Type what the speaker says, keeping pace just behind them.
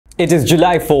It is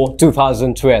July 4,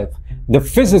 2012. The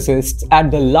physicists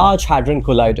at the Large Hadron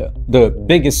Collider, the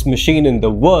biggest machine in the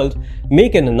world,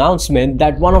 make an announcement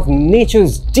that one of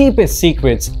nature's deepest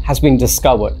secrets has been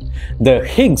discovered. The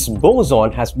Higgs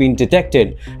boson has been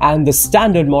detected and the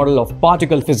standard model of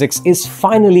particle physics is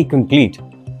finally complete.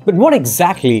 But what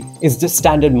exactly is the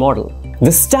standard model?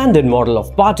 The standard model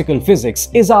of particle physics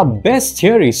is our best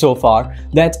theory so far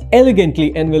that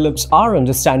elegantly envelopes our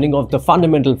understanding of the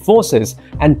fundamental forces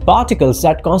and particles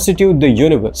that constitute the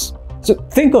universe. So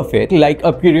think of it like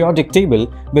a periodic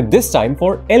table, but this time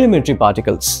for elementary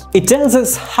particles. It tells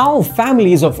us how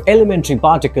families of elementary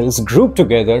particles group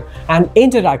together and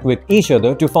interact with each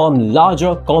other to form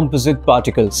larger composite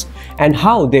particles, and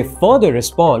how they further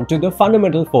respond to the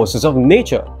fundamental forces of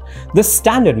nature. The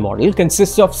standard model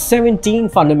consists of 17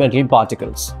 fundamental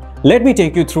particles. Let me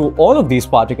take you through all of these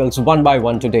particles one by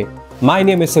one today. My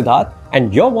name is Siddharth,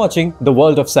 and you're watching The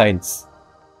World of Science.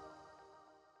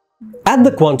 At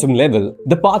the quantum level,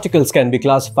 the particles can be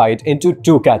classified into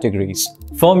two categories: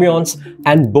 fermions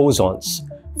and bosons.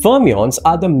 Fermions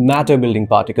are the matter-building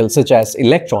particles such as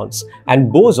electrons,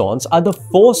 and bosons are the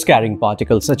force-carrying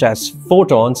particles such as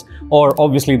photons, or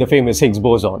obviously the famous Higgs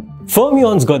boson.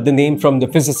 Fermions got the name from the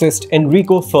physicist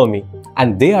Enrico Fermi,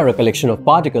 and they are a collection of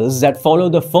particles that follow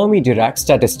the Fermi-Dirac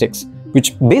statistics,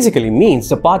 which basically means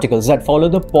the particles that follow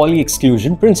the Pauli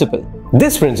exclusion principle.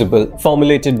 This principle,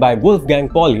 formulated by Wolfgang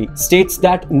Pauli, states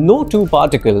that no two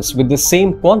particles with the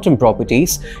same quantum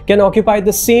properties can occupy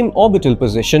the same orbital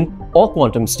position or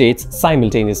quantum states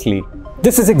simultaneously.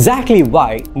 This is exactly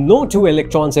why no two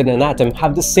electrons in an atom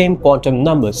have the same quantum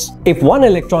numbers. If one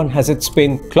electron has its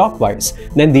spin clockwise,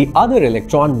 then the other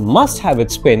electron must have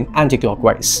its spin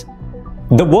anticlockwise.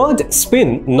 The word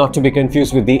spin, not to be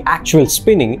confused with the actual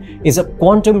spinning, is a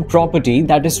quantum property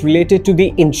that is related to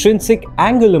the intrinsic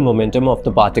angular momentum of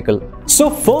the particle. So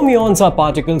fermions are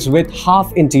particles with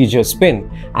half-integer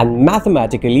spin, and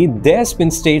mathematically their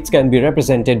spin states can be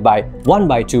represented by 1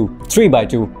 by 2, 3 by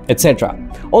 2, etc.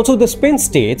 Also, the spin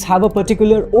states have a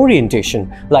particular orientation,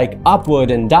 like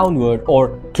upward and downward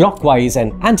or clockwise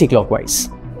and anticlockwise.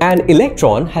 An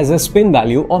electron has a spin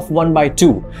value of 1 by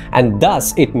 2, and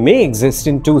thus it may exist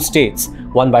in two states,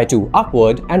 1 by 2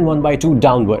 upward and 1 by 2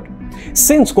 downward.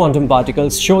 Since quantum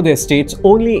particles show their states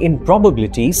only in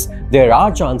probabilities, there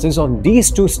are chances of these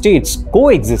two states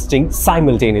coexisting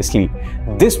simultaneously.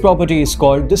 This property is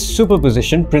called the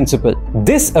superposition principle.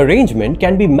 This arrangement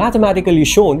can be mathematically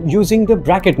shown using the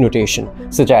bracket notation,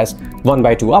 such as 1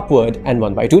 by 2 upward and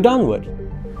 1 by 2 downward.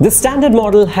 The standard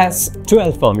model has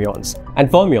 12 fermions,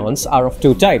 and fermions are of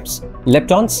two types: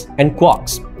 leptons and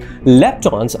quarks.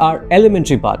 Leptons are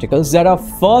elementary particles that are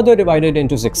further divided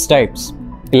into 6 types: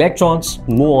 electrons,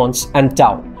 muons, and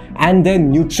tau, and their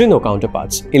neutrino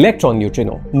counterparts: electron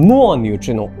neutrino, muon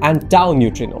neutrino, and tau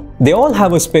neutrino. They all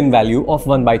have a spin value of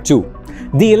 1 by 2.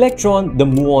 The electron, the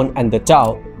muon, and the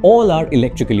tau all are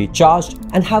electrically charged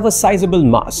and have a sizable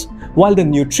mass, while the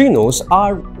neutrinos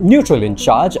are neutral in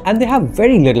charge and they have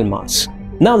very little mass.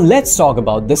 Now let's talk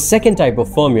about the second type of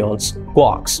fermions,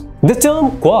 quarks. The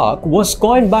term quark was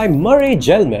coined by Murray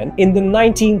Gell-Mann in the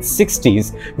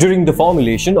 1960s during the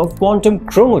formulation of quantum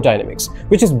chromodynamics,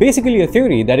 which is basically a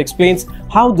theory that explains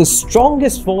how the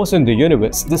strongest force in the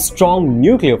universe, the strong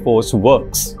nuclear force,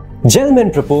 works. Gell-Mann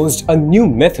proposed a new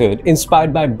method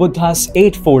inspired by Buddha's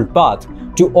eightfold path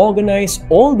to organize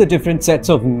all the different sets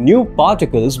of new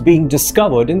particles being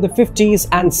discovered in the 50s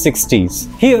and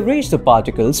 60s. He arranged the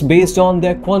particles based on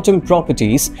their quantum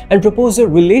properties and proposed a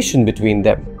relation between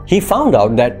them. He found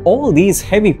out that all these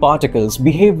heavy particles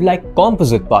behave like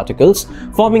composite particles,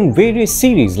 forming various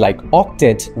series like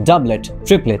octet, doublet,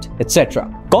 triplet,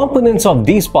 etc. Components of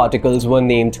these particles were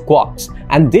named quarks,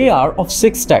 and they are of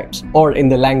 6 types, or in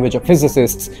the language of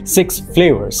physicists, 6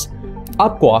 flavors: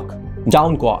 up quark,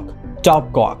 down quark,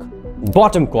 top quark,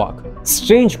 bottom quark,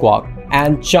 strange quark,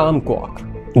 and charm quark.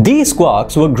 These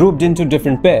quarks were grouped into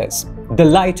different pairs: the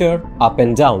lighter, up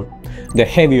and down; the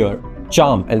heavier,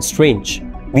 charm and strange;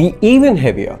 the even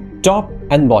heavier, top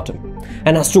and bottom.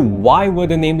 And as to why were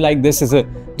they named like this is a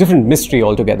different mystery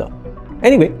altogether.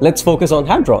 Anyway, let's focus on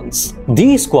hadrons.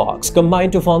 These quarks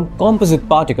combine to form composite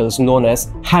particles known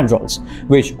as hadrons,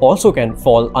 which also can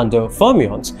fall under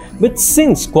fermions. But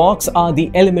since quarks are the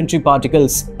elementary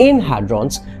particles in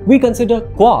hadrons, we consider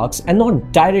quarks and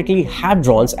not directly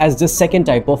hadrons as the second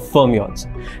type of fermions.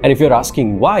 And if you're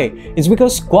asking why, it's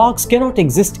because quarks cannot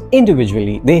exist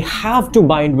individually. They have to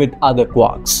bind with other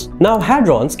quarks. Now,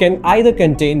 hadrons can either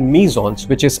contain mesons,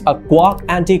 which is a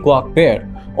quark-anti-quark pair,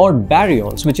 or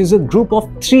baryons, which is a group of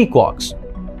 3 quarks.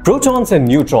 Protons and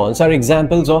neutrons are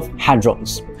examples of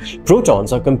hadrons.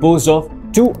 Protons are composed of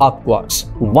 2 up quarks,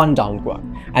 1 down quark,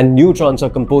 and neutrons are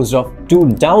composed of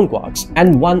 2 down quarks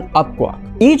and 1 up quark.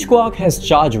 Each quark has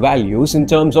charge values in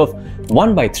terms of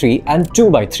 1 by 3 and 2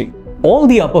 by 3. All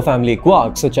the upper family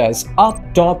quarks such as up,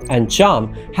 top and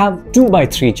charm have 2 by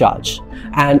 3 charge,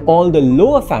 and all the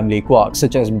lower family quarks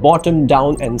such as bottom,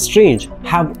 down and strange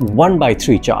have 1 by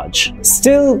 3 charge.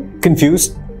 Still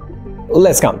confused?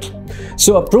 Let's count.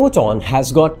 So a proton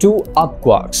has got 2 up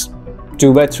quarks,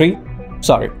 2 by 3,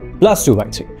 plus 2 by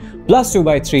 3, plus 2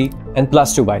 by 3 and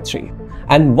plus 2 by 3,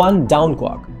 and 1 down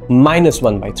quark, minus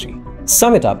 1 by 3.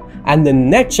 Sum it up and the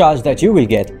net charge that you will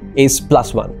get is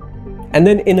plus 1. And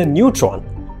then in a neutron,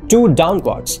 2 down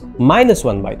quarks, minus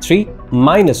 1 by 3,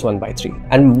 minus 1 by 3,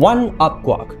 and 1 up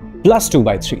quark, plus 2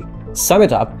 by 3. Sum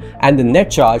it up and the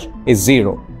net charge is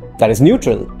 0. That is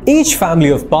neutral. Each family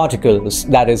of particles,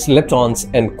 that is leptons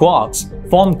and quarks,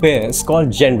 form pairs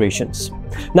called generations.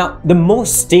 Now, the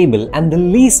most stable and the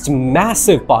least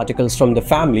massive particles from the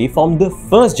family form the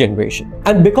first generation.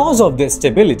 And because of their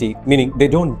stability, meaning they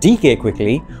don't decay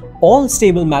quickly, all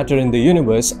stable matter in the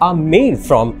universe are made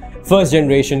from first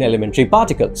generation elementary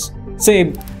particles.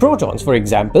 Say protons, for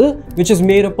example, which is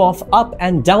made up of up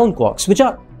and down quarks, which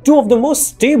are two of the most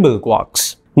stable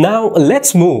quarks. Now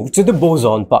let's move to the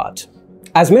boson part.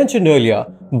 As mentioned earlier,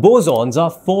 bosons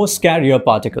are force carrier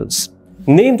particles.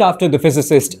 Named after the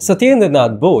physicist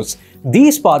Satyendranath Bose,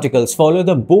 these particles follow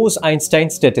the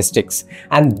Bose-Einstein statistics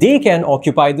and they can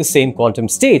occupy the same quantum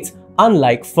states,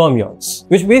 unlike fermions,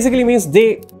 which basically means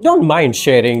they don't mind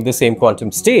sharing the same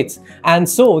quantum states, and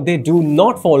so they do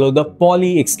not follow the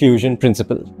Pauli exclusion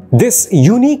principle. This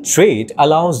unique trait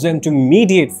allows them to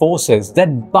mediate forces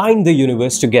that bind the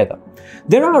universe together.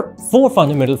 There are 4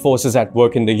 fundamental forces at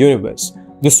work in the universe: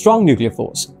 the strong nuclear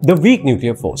force, the weak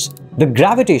nuclear force, the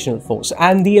gravitational force,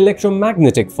 and the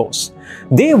electromagnetic force.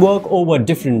 They work over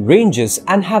different ranges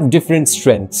and have different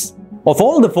strengths. Of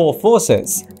all the 4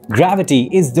 forces, gravity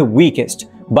is the weakest,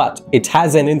 but it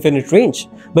has an infinite range.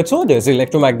 But so does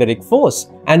electromagnetic force,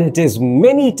 and it is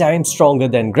many times stronger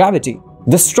than gravity.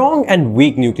 The strong and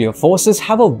weak nuclear forces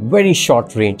have a very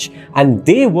short range, and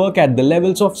they work at the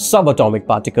levels of subatomic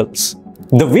particles.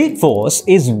 The weak force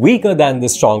is weaker than the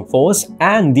strong force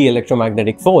and the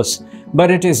electromagnetic force, but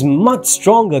it is much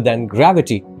stronger than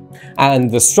gravity.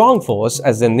 And the strong force,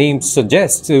 as the name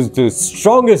suggests, is the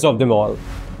strongest of them all.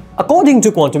 According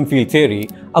to quantum field theory,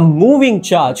 a moving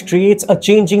charge creates a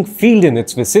changing field in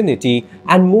its vicinity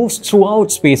and moves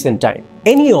throughout space and time.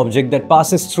 Any object that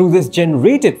passes through this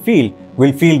generated field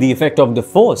will feel the effect of the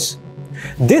force.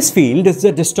 This field is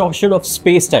the distortion of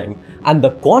space-time, and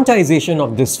the quantization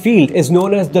of this field is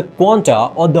known as the quanta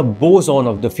or the boson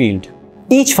of the field.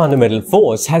 Each fundamental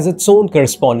force has its own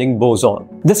corresponding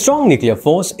boson. The strong nuclear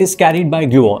force is carried by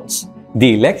gluons.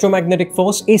 The electromagnetic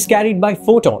force is carried by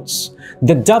photons.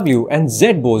 The W and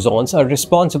Z bosons are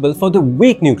responsible for the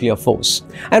weak nuclear force.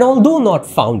 And although not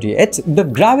found yet, the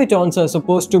gravitons are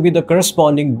supposed to be the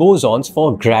corresponding bosons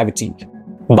for gravity.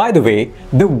 By the way,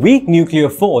 the weak nuclear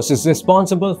force is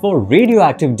responsible for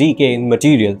radioactive decay in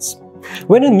materials.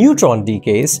 When a neutron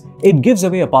decays, it gives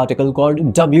away a particle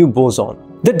called W boson.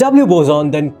 The W boson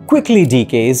then quickly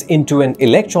decays into an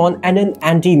electron and an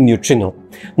anti-neutrino.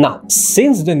 Now,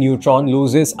 since the neutron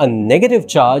loses a negative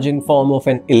charge in form of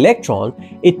an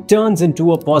electron, it turns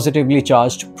into a positively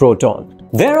charged proton.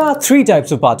 There are 3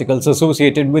 types of particles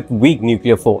associated with weak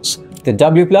nuclear force: the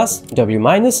W+, W-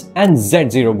 and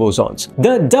Z0 bosons.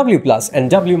 The W+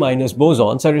 and W-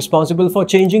 bosons are responsible for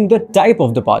changing the type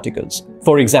of the particles.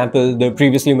 For example, the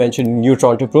previously mentioned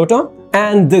neutron to proton.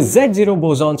 And the Z0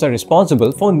 bosons are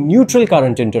responsible for neutral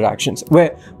current interactions,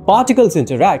 where particles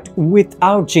interact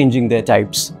without changing their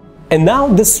types. And now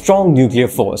the strong nuclear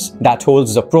force that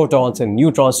holds the protons and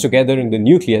neutrons together in the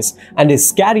nucleus and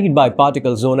is carried by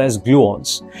particles known as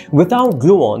gluons. Without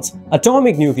gluons,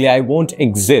 atomic nuclei won't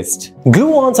exist.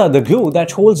 Gluons are the glue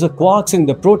that holds the quarks in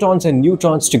the protons and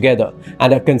neutrons together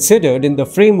and are considered in the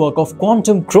framework of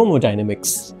quantum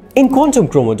chromodynamics. In quantum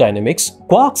chromodynamics,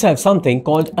 quarks have something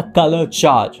called a color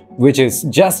charge, which is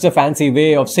just a fancy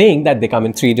way of saying that they come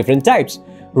in 3 different types: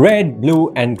 red,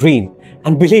 blue, and green.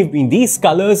 And believe me, these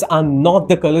colors are not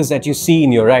the colors that you see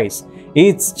in your eyes.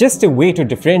 It's just a way to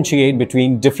differentiate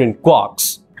between different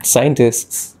quarks.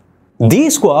 Scientists.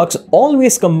 These quarks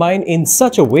always combine in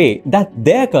such a way that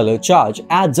their color charge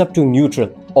adds up to neutral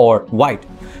or white.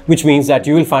 which means that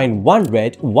you will find one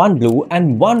red, one blue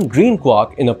and one green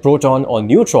quark in a proton or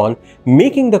neutron,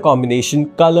 making the combination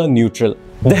color neutral.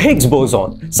 The Higgs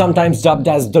boson, sometimes dubbed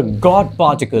as the God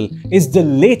particle, is the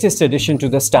latest addition to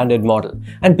the Standard Model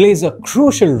and plays a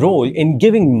crucial role in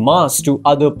giving mass to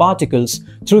other particles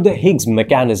through the Higgs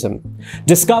mechanism.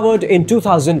 Discovered in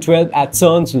 2012 at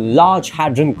CERN's Large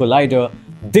Hadron Collider,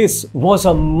 this was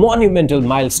a monumental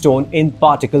milestone in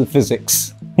particle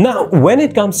physics. Now, when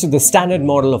it comes to the Standard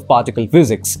Model of particle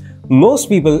physics, most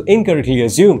people incorrectly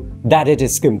assume that it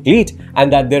is complete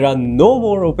and that there are no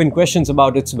more open questions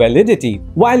about its validity.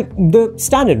 While the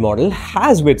Standard Model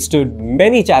has withstood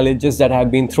many challenges that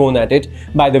have been thrown at it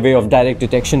by the way of direct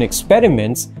detection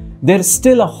experiments, there is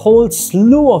still a whole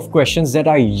slew of questions that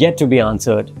are yet to be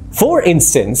answered. For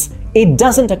instance, it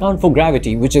doesn't account for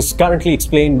gravity, which is currently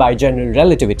explained by general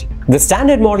relativity. The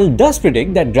Standard Model does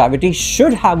predict that gravity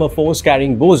should have a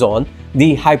force-carrying boson,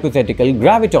 the hypothetical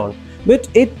graviton, but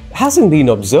it hasn't been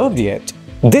observed yet.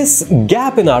 This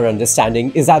gap in our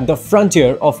understanding is at the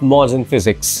frontier of modern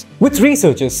physics, with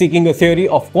researchers seeking a theory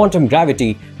of quantum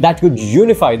gravity that could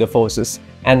unify the forces,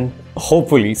 and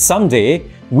hopefully someday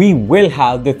we will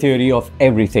have the theory of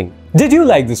everything. Did you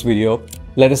like this video?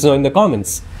 Let us know in the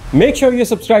comments. Make sure you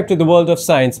subscribe to the World of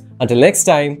Science. Until next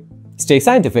time, stay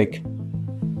scientific.